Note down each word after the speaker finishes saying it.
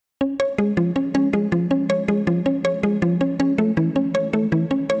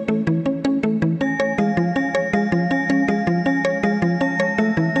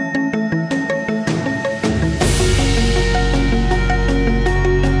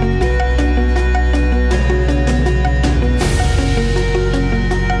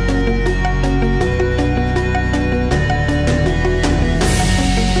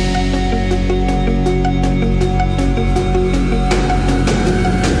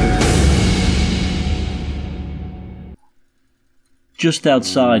just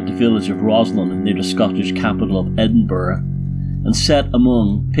outside the village of Roslyn near the Scottish capital of Edinburgh, and set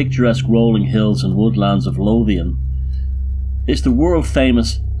among picturesque rolling hills and woodlands of Lothian, is the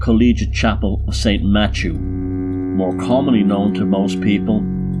world-famous collegiate chapel of St. Matthew, more commonly known to most people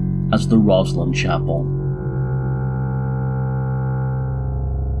as the Roslyn Chapel.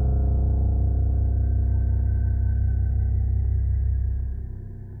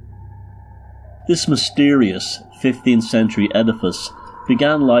 This mysterious 15th century edifice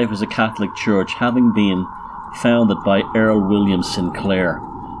began life as a Catholic church, having been founded by Earl William Sinclair.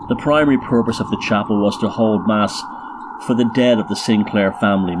 The primary purpose of the chapel was to hold Mass for the dead of the Sinclair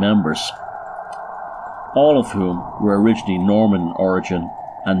family members, all of whom were originally Norman in origin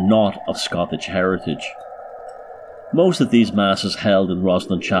and not of Scottish heritage. Most of these Masses held in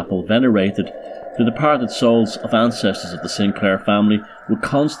Roslyn Chapel venerated the departed souls of ancestors of the Sinclair family, with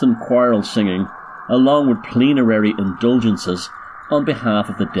constant choral singing along with plenary indulgences on behalf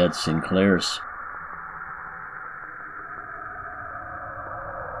of the dead Sinclairs.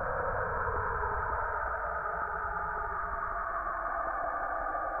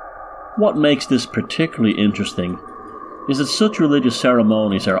 What makes this particularly interesting is that such religious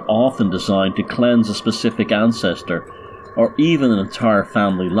ceremonies are often designed to cleanse a specific ancestor, or even an entire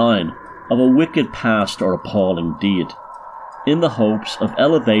family line, of a wicked past or appalling deed, in the hopes of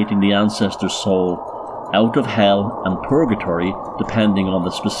elevating the ancestor's soul out of hell and purgatory, depending on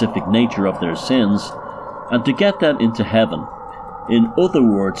the specific nature of their sins, and to get them into heaven. In other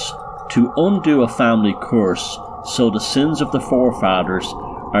words, to undo a family curse so the sins of the forefathers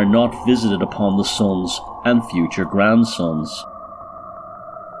are not visited upon the sons and future grandsons.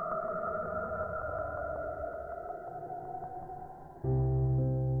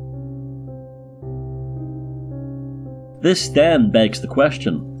 This then begs the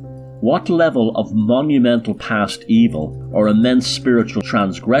question, what level of monumental past evil or immense spiritual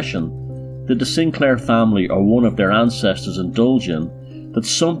transgression did the Sinclair family or one of their ancestors indulge in that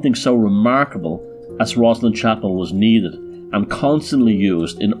something so remarkable as Roslyn Chapel was needed and constantly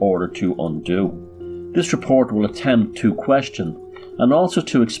used in order to undo? This report will attempt to question and also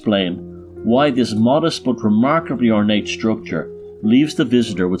to explain why this modest but remarkably ornate structure leaves the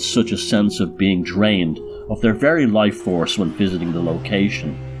visitor with such a sense of being drained of their very life force when visiting the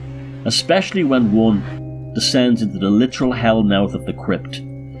location, especially when one descends into the literal hell mouth of the crypt.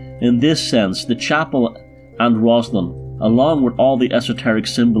 In this sense, the chapel and Roslyn, along with all the esoteric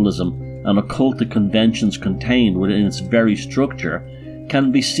symbolism and occultic conventions contained within its very structure,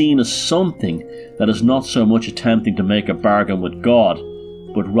 can be seen as something that is not so much attempting to make a bargain with God,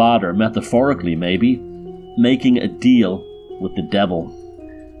 but rather, metaphorically maybe, making a deal with the devil.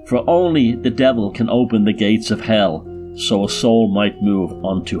 For only the devil can open the gates of hell, so a soul might move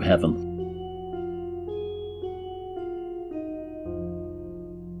on to heaven.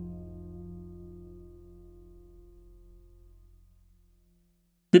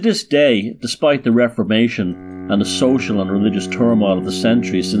 To this day, despite the Reformation and the social and religious turmoil of the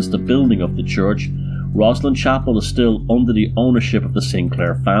centuries since the building of the church, Roslyn Chapel is still under the ownership of the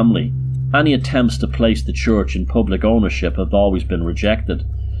Sinclair family. Any attempts to place the church in public ownership have always been rejected.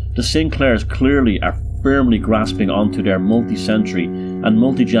 The Sinclairs clearly are firmly grasping onto their multi-century and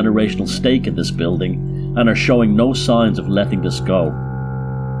multi-generational stake in this building and are showing no signs of letting this go.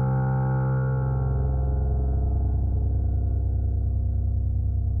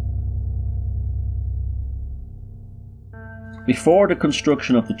 Before the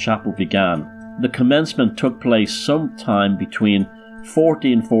construction of the chapel began, the commencement took place sometime between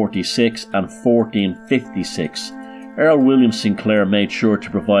 1446 and 1456. Earl William Sinclair made sure to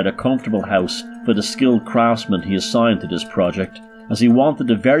provide a comfortable house for the skilled craftsmen he assigned to this project, as he wanted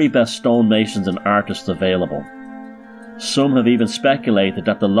the very best stonemasons and artists available. Some have even speculated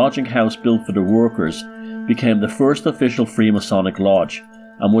that the lodging house built for the workers became the first official Freemasonic lodge,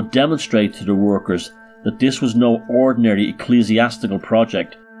 and would demonstrate to the workers that this was no ordinary ecclesiastical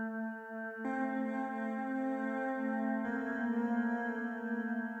project.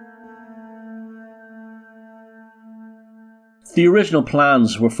 The original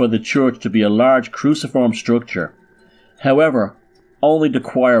plans were for the church to be a large cruciform structure. However, only the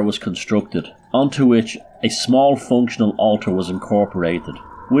choir was constructed, onto which a small functional altar was incorporated.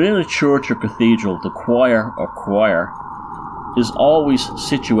 Within a church or cathedral, the choir or choir is always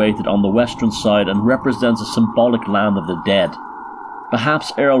situated on the western side and represents a symbolic land of the dead.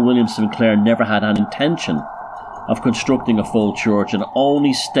 Perhaps Earl William Sinclair never had an intention of constructing a full church and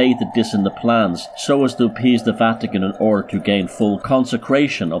only stated this in the plans so as to appease the Vatican in order to gain full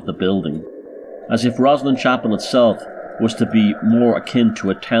consecration of the building, as if Roslyn Chapel itself was to be more akin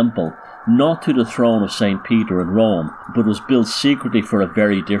to a temple, not to the throne of St. Peter in Rome, but was built secretly for a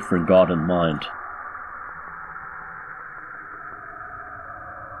very different god in mind.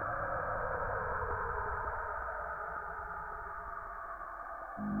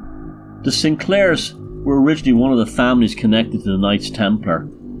 The Sinclairs were originally one of the families connected to the Knights Templar,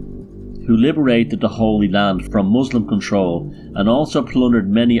 who liberated the Holy Land from Muslim control and also plundered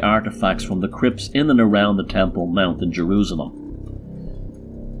many artifacts from the crypts in and around the Temple Mount in Jerusalem.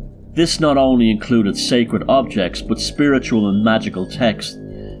 This not only included sacred objects but spiritual and magical texts,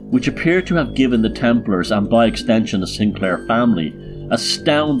 which appear to have given the Templars, and by extension the Sinclair family,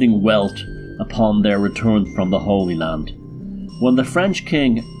 astounding wealth upon their return from the Holy Land. When the French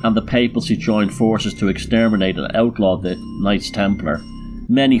king and the papacy joined forces to exterminate and outlaw the Knights Templar,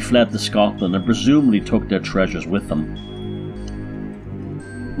 many fled to Scotland and presumably took their treasures with them.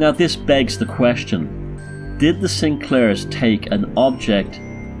 Now this begs the question, did the Sinclairs take an object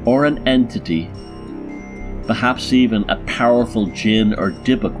or an entity, perhaps even a powerful jinn or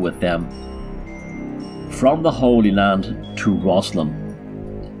dybbuk with them, from the Holy Land to Roslyn?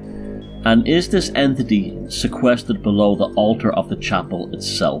 And is this entity sequestered below the altar of the chapel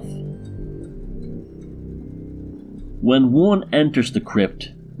itself? When one enters the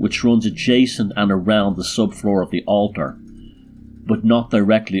crypt, which runs adjacent and around the subfloor of the altar, but not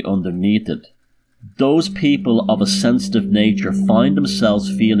directly underneath it, those people of a sensitive nature find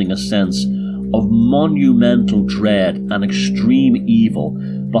themselves feeling a sense of monumental dread and extreme evil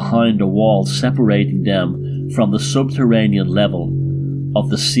behind a wall separating them from the subterranean level of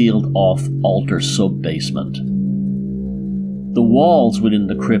the sealed-off altar sub-basement. The walls within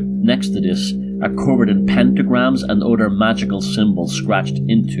the crypt next to this are covered in pentagrams and other magical symbols scratched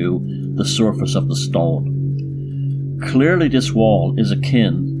into the surface of the stone. Clearly this wall is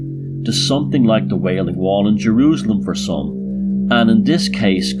akin to something like the Wailing Wall in Jerusalem for some, and in this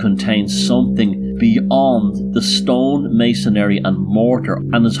case contains something beyond the stone, masonry and mortar,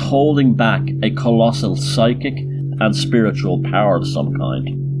 and is holding back a colossal psychic and spiritual power of some kind.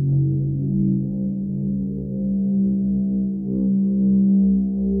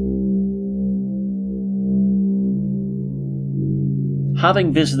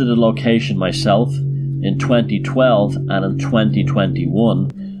 Having visited the location myself in 2012 and in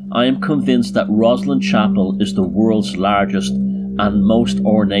 2021, I am convinced that Roslyn Chapel is the world's largest and most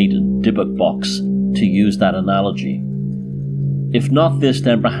ornate dybbuk box, to use that analogy. If not this,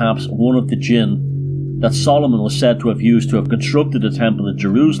 then perhaps one of the jinn that Solomon was said to have used to have constructed the temple in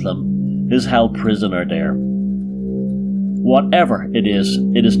Jerusalem is held prisoner there. Whatever it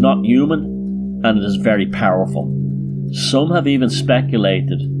is not human, and it is very powerful. Some have even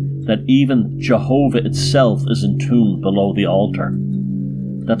speculated that even Jehovah itself is entombed below the altar,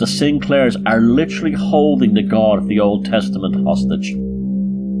 that the Sinclairs are literally holding the God of the Old Testament hostage.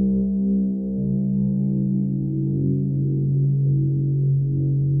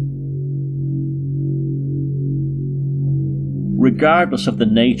 Regardless of the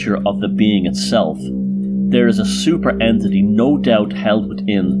nature of the being itself, there is a super entity no doubt held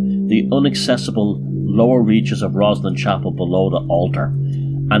within the inaccessible lower reaches of Roslyn Chapel below the altar,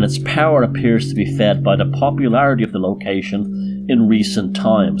 and its power appears to be fed by the popularity of the location in recent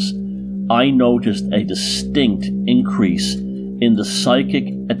times. I noticed a distinct increase in the psychic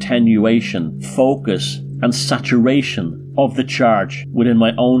attenuation, focus and saturation of the charge within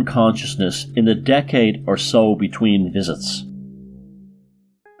my own consciousness in the decade or so between visits.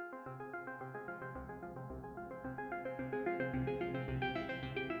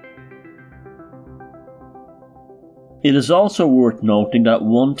 It is also worth noting that at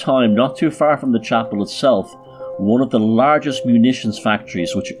one time, not too far from the chapel itself, one of the largest munitions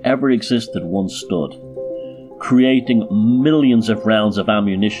factories which ever existed once stood, creating millions of rounds of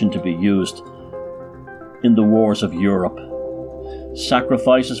ammunition to be used in the wars of Europe.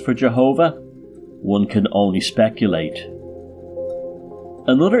 Sacrifices for Jehovah? One can only speculate.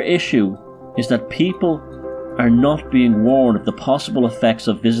 Another issue is that people are not being warned of the possible effects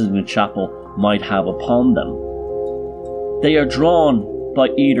of visiting the chapel might have upon them. They are drawn by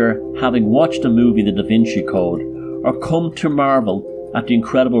either having watched the movie The Da Vinci Code or come to marvel at the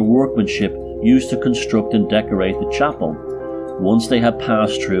incredible workmanship used to construct and decorate the chapel once they have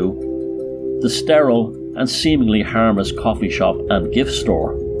passed through the sterile and seemingly harmless coffee shop and gift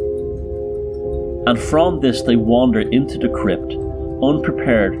store. And from this they wander into the crypt,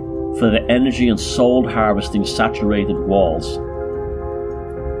 unprepared for the energy and soul harvesting saturated walls,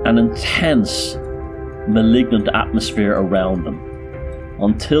 an intense malignant atmosphere around them.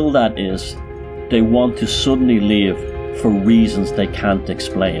 Until that is, they want to suddenly leave for reasons they can't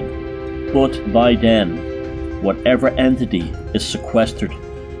explain. But by then, whatever entity is sequestered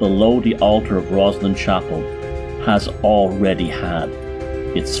below the altar of Roslyn Chapel has already had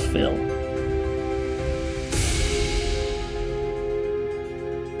its fill.